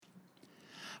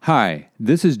Hi,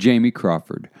 this is Jamie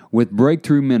Crawford with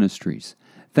Breakthrough Ministries.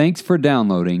 Thanks for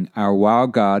downloading our Wow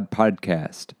God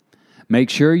podcast. Make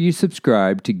sure you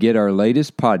subscribe to get our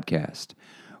latest podcast.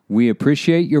 We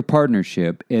appreciate your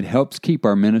partnership. It helps keep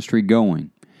our ministry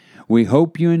going. We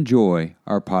hope you enjoy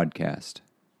our podcast.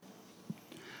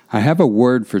 I have a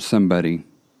word for somebody.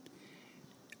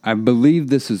 I believe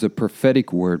this is a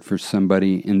prophetic word for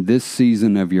somebody in this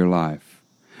season of your life.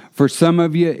 For some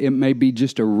of you, it may be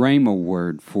just a rhema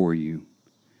word for you.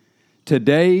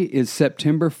 Today is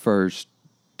September 1st,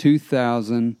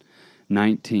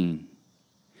 2019.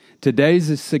 Today's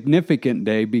a significant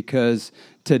day because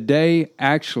today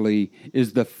actually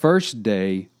is the first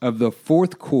day of the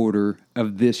fourth quarter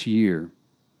of this year.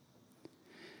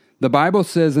 The Bible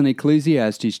says in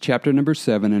Ecclesiastes chapter number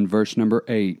 7 and verse number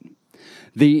 8,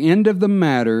 "The end of the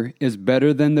matter is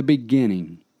better than the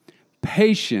beginning.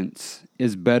 Patience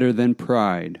is better than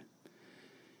pride."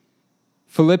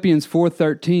 Philippians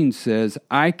 4:13 says,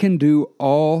 "I can do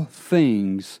all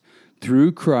things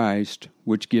through Christ,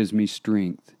 which gives me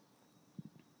strength."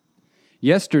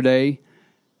 Yesterday,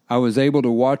 I was able to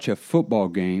watch a football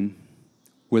game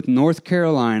with North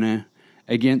Carolina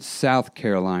against South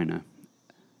Carolina,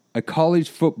 a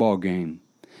college football game.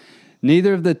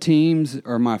 Neither of the teams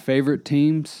are my favorite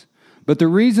teams, but the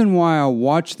reason why I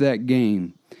watched that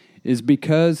game is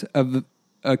because of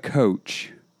a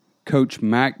coach, Coach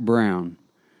Mack Brown.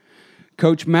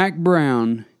 Coach Mack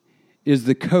Brown is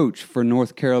the coach for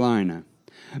North Carolina.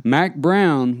 Mack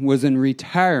Brown was in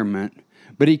retirement,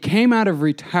 but he came out of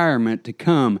retirement to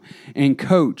come and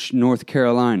coach North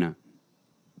Carolina.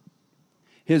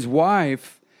 His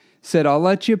wife said, "I'll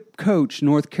let you coach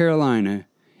North Carolina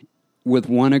with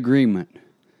one agreement,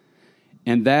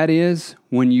 and that is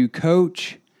when you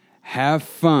coach, have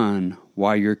fun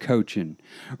while you're coaching.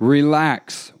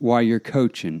 Relax while you're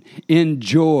coaching.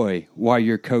 Enjoy while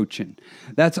you're coaching."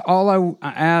 That's all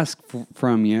I ask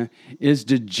from you, is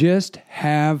to just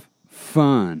have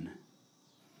fun.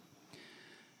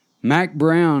 Mack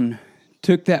Brown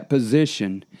took that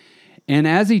position, and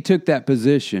as he took that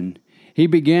position, he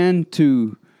began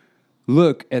to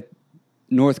look at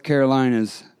North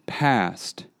Carolina's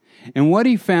past. And what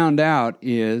he found out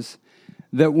is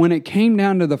that when it came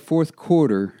down to the fourth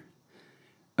quarter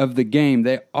of the game,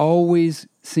 they always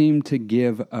seemed to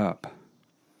give up.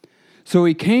 So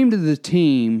he came to the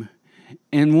team,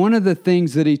 and one of the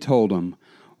things that he told them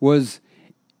was,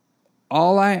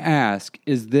 "All I ask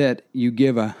is that you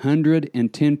give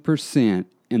 110%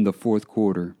 in the fourth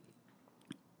quarter.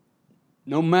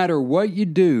 No matter what you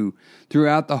do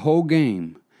throughout the whole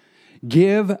game,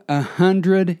 give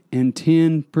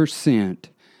 110%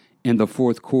 in the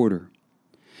fourth quarter."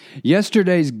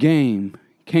 Yesterday's game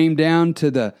came down to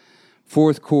the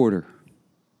fourth quarter.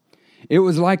 It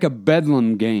was like a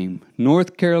bedlam game,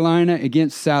 North Carolina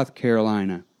against South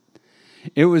Carolina.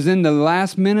 It was in the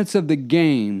last minutes of the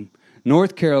game,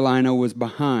 North Carolina was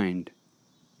behind.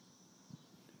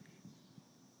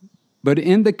 But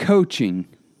in the coaching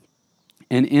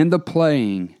and in the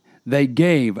playing, they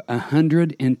gave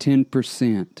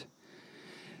 110%.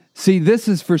 See, this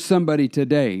is for somebody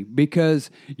today because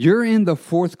you're in the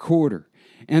fourth quarter.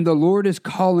 And the Lord is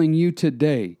calling you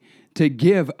today to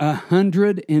give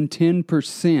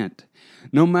 110%.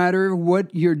 No matter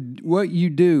what you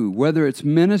do, whether it's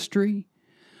ministry,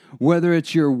 whether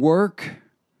it's your work,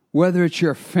 whether it's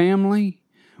your family,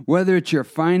 whether it's your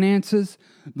finances,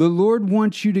 the Lord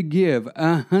wants you to give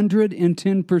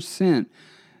 110%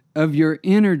 of your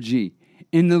energy.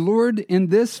 And the Lord, in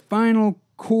this final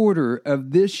quarter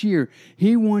of this year,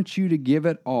 He wants you to give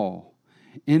it all.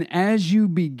 And as you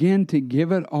begin to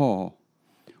give it all,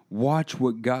 watch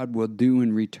what God will do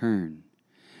in return.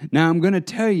 Now, I'm going to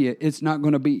tell you, it's not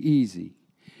going to be easy.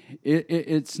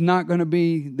 It's not going to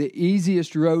be the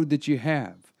easiest road that you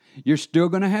have. You're still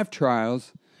going to have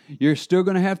trials. You're still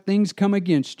going to have things come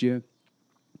against you.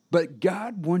 But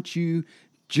God wants you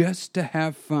just to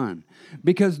have fun.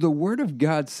 Because the Word of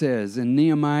God says in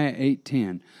Nehemiah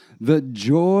 8:10, "The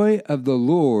joy of the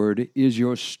Lord is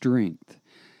your strength."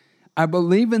 I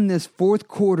believe in this fourth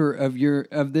quarter of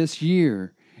this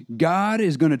year, God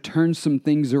is going to turn some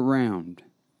things around.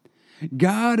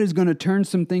 God is going to turn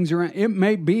some things around. It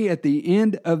may be at the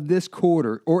end of this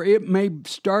quarter, or it may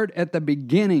start at the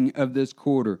beginning of this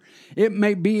quarter. It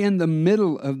may be in the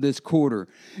middle of this quarter.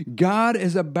 God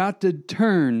is about to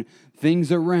turn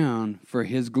things around for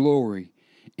His glory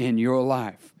in your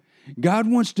life. God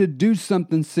wants to do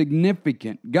something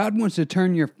significant. God wants to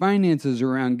turn your finances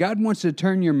around. God wants to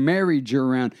turn your marriage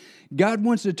around. God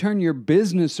wants to turn your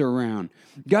business around.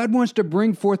 God wants to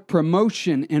bring forth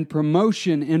promotion and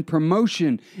promotion and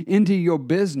promotion into your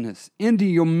business, into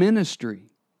your ministry.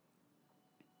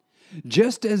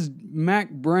 Just as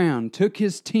Mack Brown took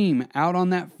his team out on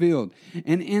that field,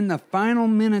 and in the final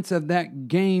minutes of that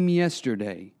game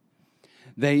yesterday,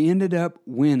 they ended up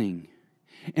winning.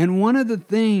 And one of the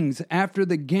things after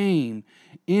the game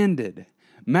ended,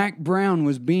 Mack Brown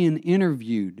was being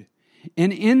interviewed.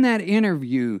 And in that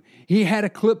interview, he had a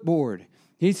clipboard.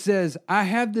 He says, I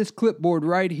have this clipboard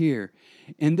right here.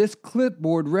 And this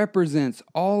clipboard represents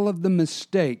all of the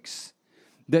mistakes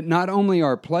that not only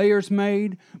our players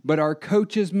made, but our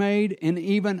coaches made, and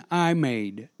even I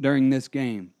made during this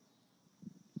game.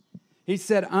 He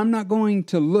said, I'm not going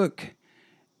to look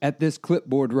at this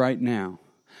clipboard right now.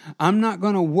 I'm not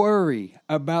going to worry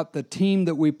about the team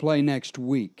that we play next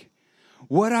week.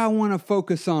 What I want to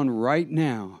focus on right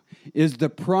now is the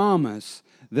promise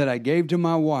that I gave to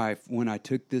my wife when I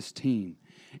took this team.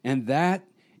 And that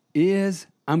is,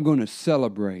 I'm going to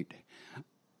celebrate.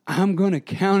 I'm going to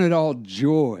count it all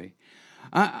joy.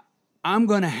 I'm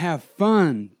going to have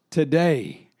fun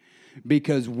today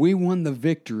because we won the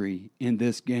victory in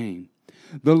this game.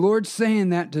 The Lord's saying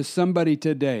that to somebody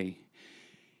today.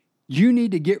 You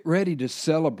need to get ready to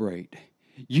celebrate.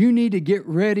 You need to get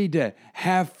ready to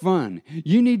have fun.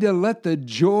 You need to let the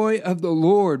joy of the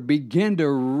Lord begin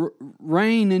to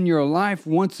reign in your life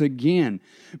once again,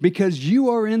 because you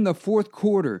are in the fourth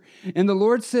quarter. And the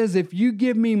Lord says, if you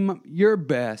give me your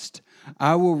best,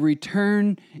 I will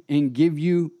return and give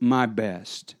you my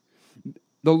best.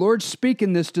 The Lord's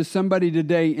speaking this to somebody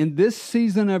today in this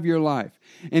season of your life.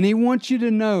 And He wants you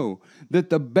to know that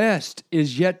the best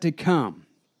is yet to come.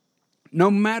 No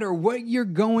matter what you're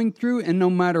going through and no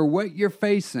matter what you're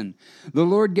facing, the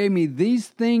Lord gave me these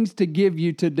things to give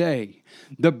you today.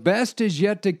 The best is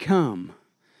yet to come.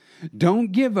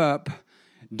 Don't give up.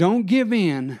 Don't give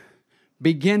in.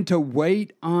 Begin to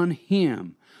wait on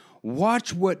Him.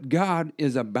 Watch what God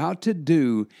is about to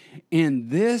do in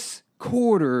this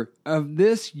quarter of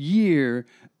this year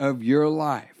of your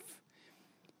life.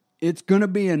 It's going to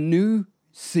be a new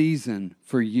season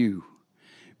for you,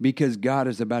 because God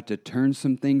is about to turn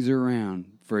some things around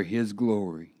for His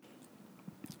glory.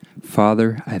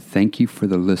 Father, I thank You for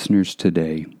the listeners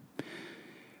today.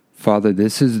 Father,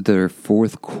 this is their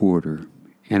fourth quarter,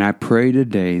 and I pray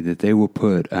today that they will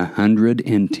put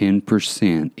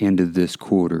 110% into this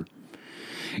quarter.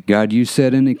 God, You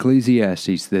said in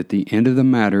Ecclesiastes that the end of the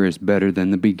matter is better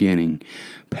than the beginning.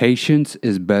 Patience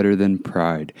is better than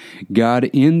pride. God,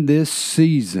 in this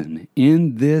season,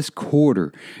 in this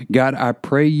quarter, God, I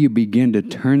pray You begin to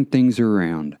turn things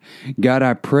around. God,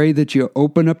 I pray that You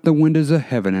open up the windows of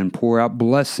heaven and pour out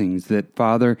blessings that,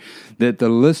 Father, that the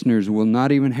listeners will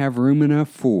not even have room enough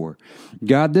for.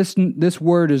 God, this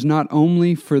word is not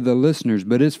only for the listeners,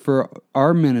 but it's for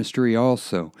our ministry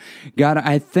also. God,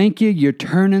 I thank You, You're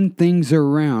turning things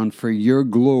around for Your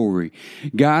glory.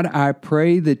 God, I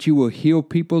pray that You will heal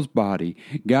people's body.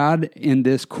 God, in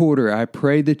this quarter, I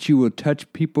pray that You will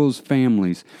touch people's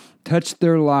families, touch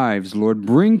their lives, Lord.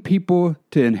 Bring people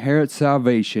to inherit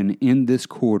salvation in this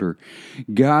quarter.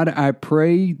 God, I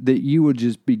pray that You will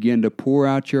just begin to pour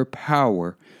out Your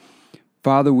power.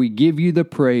 Father, we give You the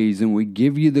praise and we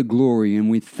give You the glory, and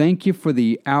we thank You for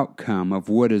the outcome of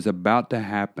what is about to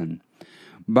happen.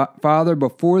 But Father,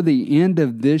 before the end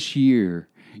of this year,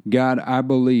 God, I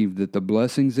believe that the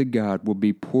blessings of God will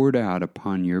be poured out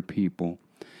upon Your people.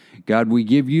 God, we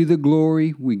give You the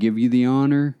glory, we give You the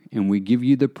honor, and we give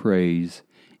You the praise.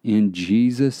 In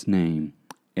Jesus' name,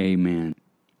 amen.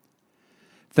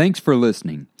 Thanks for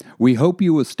listening. We hope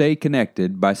you will stay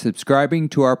connected by subscribing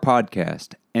to our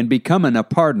podcast and becoming a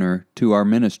partner to our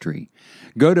ministry.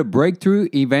 Go to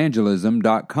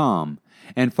breakthroughevangelism.com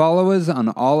and follow us on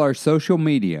all our social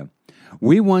media.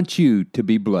 We want you to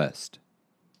be blessed.